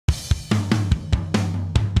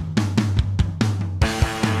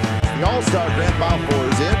The All-Star Grant Balfour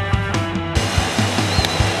is in.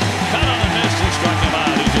 Cut on a miss. He struck him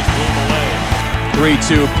out. He just blew him away.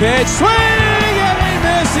 3-2 pitch. Swing and a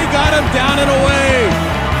miss. He got him down and away.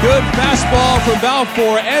 Good fastball from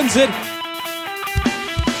Balfour ends it.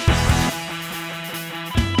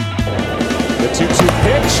 The 2-2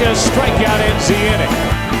 pitch, a strikeout ends the inning.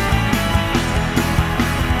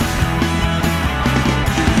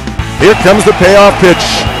 Here comes the payoff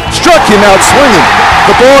pitch. Struck him out swinging.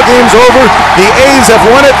 The ball game's over. The A's have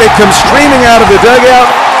won it. They come streaming out of the dugout.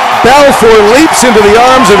 Balfour leaps into the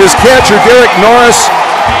arms of his catcher, Derek Norris,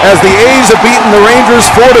 as the A's have beaten the Rangers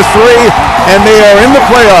 4-3, and they are in the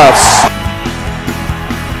playoffs.